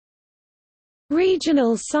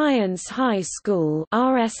Regional Science High School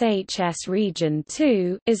 (RSHS Region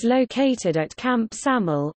 2) is located at Camp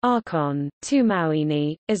Samuel, Archon,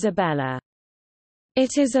 Tumaini, Isabela.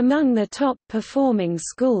 It is among the top-performing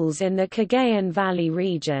schools in the Cagayan Valley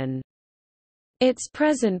region. Its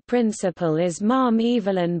present principal is Ma'am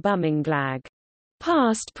Evelyn Buminglag.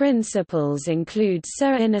 Past principals include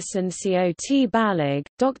Sir Inocencio T. Balig,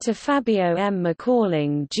 Dr. Fabio M.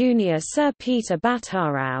 McCalling Jr., Sir Peter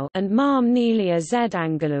Batarao, and Ma'am Nelia Z.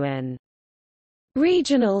 Angeluan.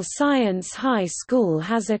 Regional Science High School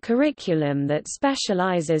has a curriculum that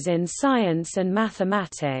specializes in science and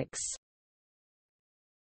mathematics.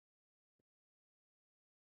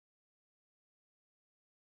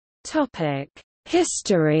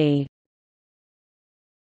 History.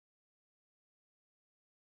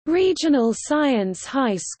 Regional Science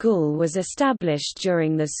High School was established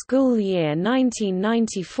during the school year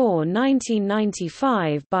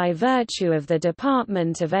 1994–1995 by virtue of the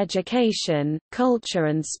Department of Education, Culture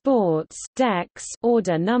and Sports (DECS)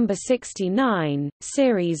 Order No. 69,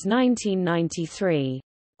 Series 1993,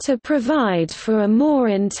 to provide for a more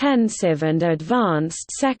intensive and advanced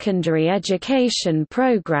secondary education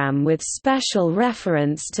program with special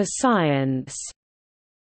reference to science.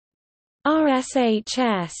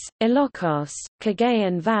 RSHS, Ilocos,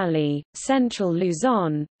 Cagayan Valley, Central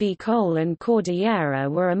Luzon, Bicol and Cordillera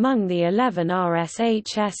were among the 11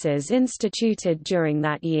 RSHSs instituted during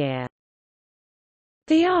that year.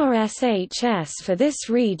 The RSHS for this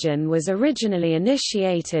region was originally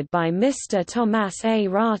initiated by Mr. Tomas A.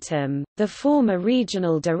 Ratum, the former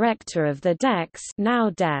regional director of the DECS,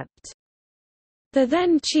 now DEPT. The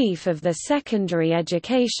then chief of the Secondary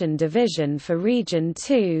Education Division for Region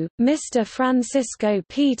 2, Mr. Francisco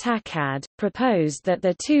P. Tacad, proposed that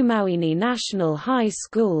the Tumaini National High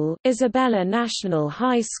School, Isabela National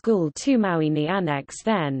High School Tumaini Annex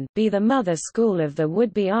then, be the mother school of the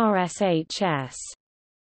would-be RSHS.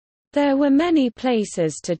 There were many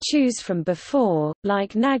places to choose from before,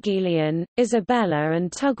 like Nagilian, Isabela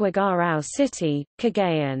and Tuguegarao City,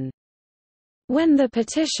 Cagayan. When the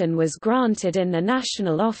petition was granted in the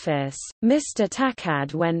national office, Mr.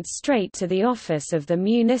 Tacad went straight to the office of the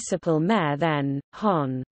municipal mayor then,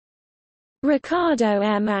 Hon. Ricardo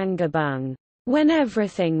M. Angabung. When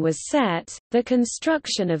everything was set, the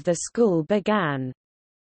construction of the school began.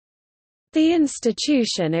 The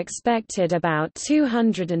institution expected about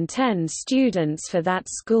 210 students for that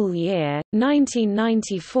school year,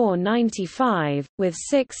 1994–95, with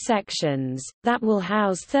 6 sections, that will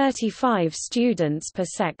house 35 students per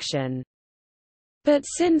section. But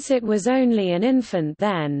since it was only an infant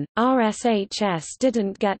then, RSHS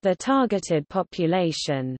didn't get the targeted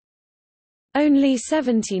population. Only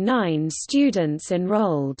 79 students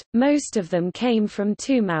enrolled, most of them came from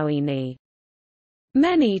Tumaini.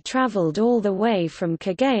 Many traveled all the way from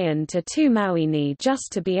Cagayan to Tumaini just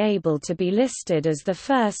to be able to be listed as the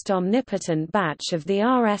first omnipotent batch of the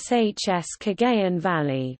RSHS Cagayan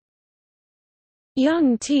Valley.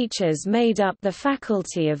 Young teachers made up the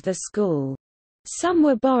faculty of the school. Some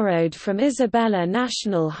were borrowed from Isabela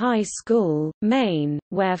National High School, Maine,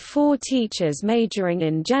 where 4 teachers majoring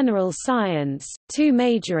in general science, 2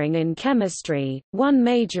 majoring in chemistry, 1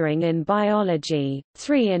 majoring in biology,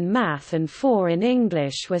 3 in math and 4 in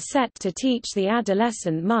English were set to teach the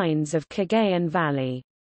adolescent minds of Cagayan Valley.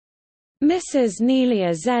 Mrs.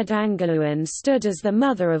 Nelia Z. Angeluan stood as the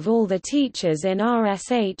mother of all the teachers in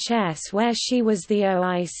RSHS where she was the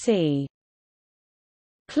OIC.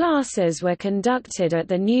 Classes were conducted at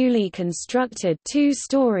the newly constructed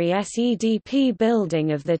 2-story SEDP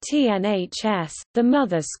building of the TNHS, the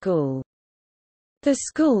mother school. The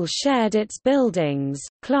school shared its buildings,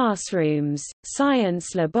 classrooms,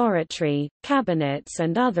 science laboratory, cabinets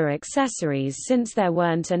and other accessories since there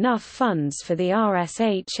weren't enough funds for the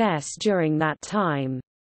RSHS during that time.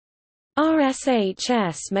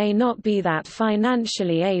 RSHS may not be that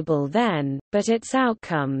financially able then, but its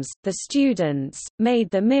outcomes, the students, made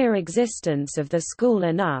the mere existence of the school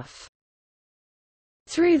enough.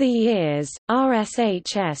 Through the years,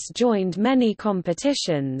 RSHS joined many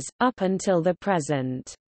competitions, up until the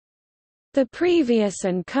present. The previous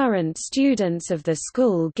and current students of the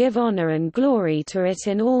school give honor and glory to it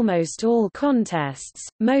in almost all contests,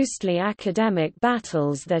 mostly academic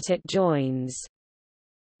battles that it joins.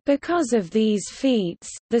 Because of these feats,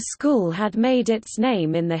 the school had made its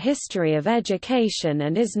name in the history of education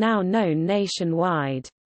and is now known nationwide.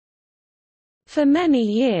 For many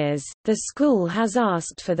years, the school has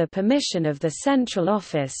asked for the permission of the central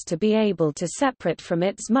office to be able to separate from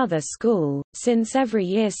its mother school, since every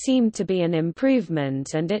year seemed to be an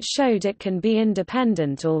improvement and it showed it can be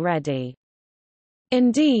independent already.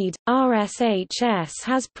 Indeed, RSHS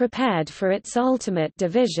has prepared for its ultimate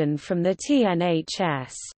division from the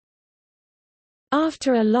TNHS.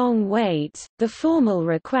 After a long wait, the formal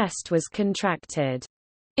request was contracted.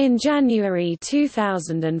 In January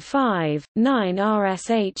 2005, 9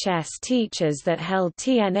 RSHS teachers that held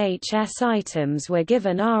TNHS items were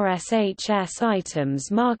given RSHS items,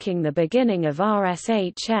 marking the beginning of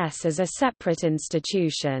RSHS as a separate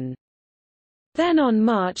institution. Then on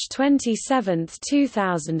March 27,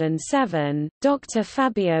 2007, Dr.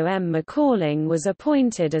 Fabio M. McCalling was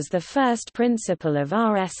appointed as the first principal of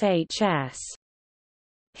RSHS.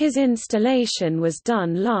 His installation was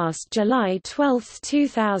done last July 12,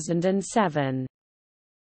 2007.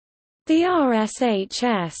 The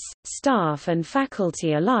RSHS, staff and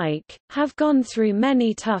faculty alike, have gone through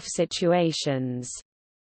many tough situations.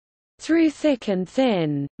 Through thick and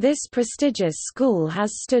thin, this prestigious school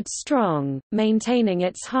has stood strong, maintaining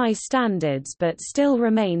its high standards but still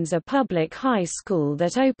remains a public high school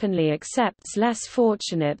that openly accepts less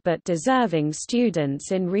fortunate but deserving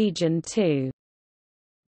students in Region 2.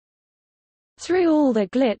 Through all the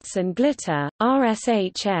glitz and glitter,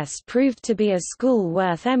 RSHS proved to be a school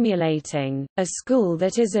worth emulating, a school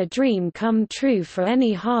that is a dream come true for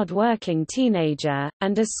any hard-working teenager,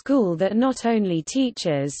 and a school that not only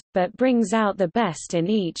teaches, but brings out the best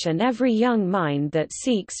in each and every young mind that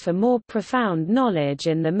seeks for more profound knowledge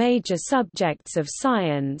in the major subjects of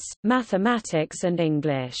science, mathematics and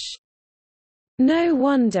English. No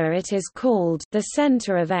wonder it is called the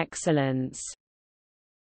Center of Excellence.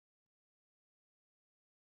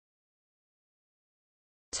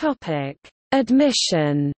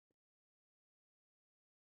 Admission.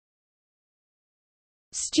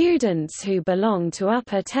 Students who belong to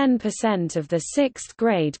upper 10% of the 6th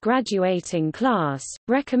grade graduating class,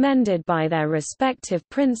 recommended by their respective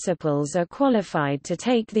principals, are qualified to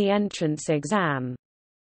take the entrance exam.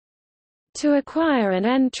 To acquire an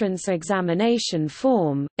entrance examination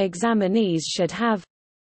form, examinees should have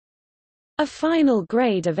a final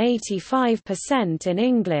grade of 85% in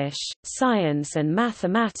English, science and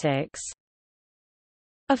mathematics,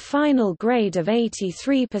 a final grade of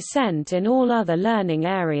 83% in all other learning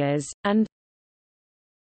areas, and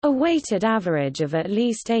a weighted average of at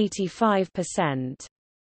least 85%.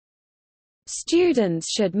 Students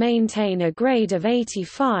should maintain a grade of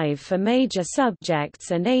 85 for major subjects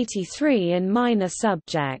and 83 in minor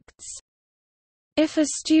subjects. If a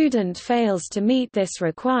student fails to meet this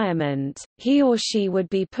requirement, he or she would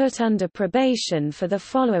be put under probation for the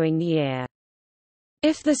following year.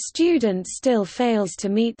 If the student still fails to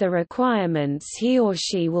meet the requirements, he or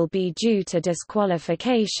she will be due to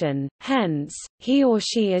disqualification, hence, he or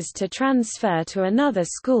she is to transfer to another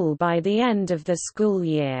school by the end of the school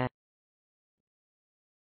year.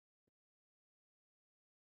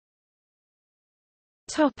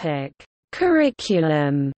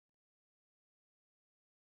 Curriculum.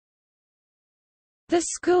 The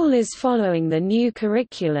school is following the new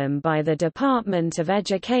curriculum by the Department of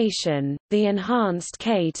Education, the enhanced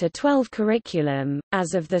K-12 curriculum,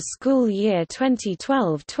 as of the school year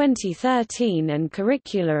 2012-2013, and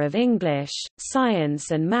curricula of English,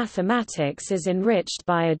 science and mathematics is enriched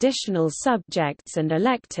by additional subjects and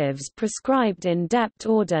electives prescribed in Dept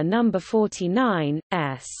Order No. 49,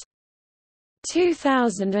 S.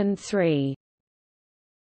 2003.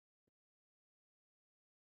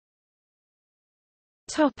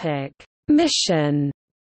 Mission.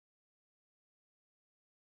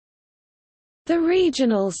 The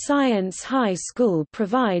Regional Science High School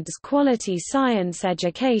provides quality science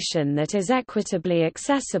education that is equitably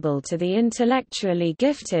accessible to the intellectually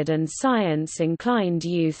gifted and science-inclined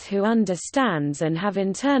youth who understands and have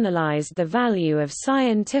internalized the value of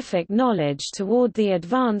scientific knowledge toward the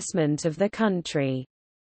advancement of the country.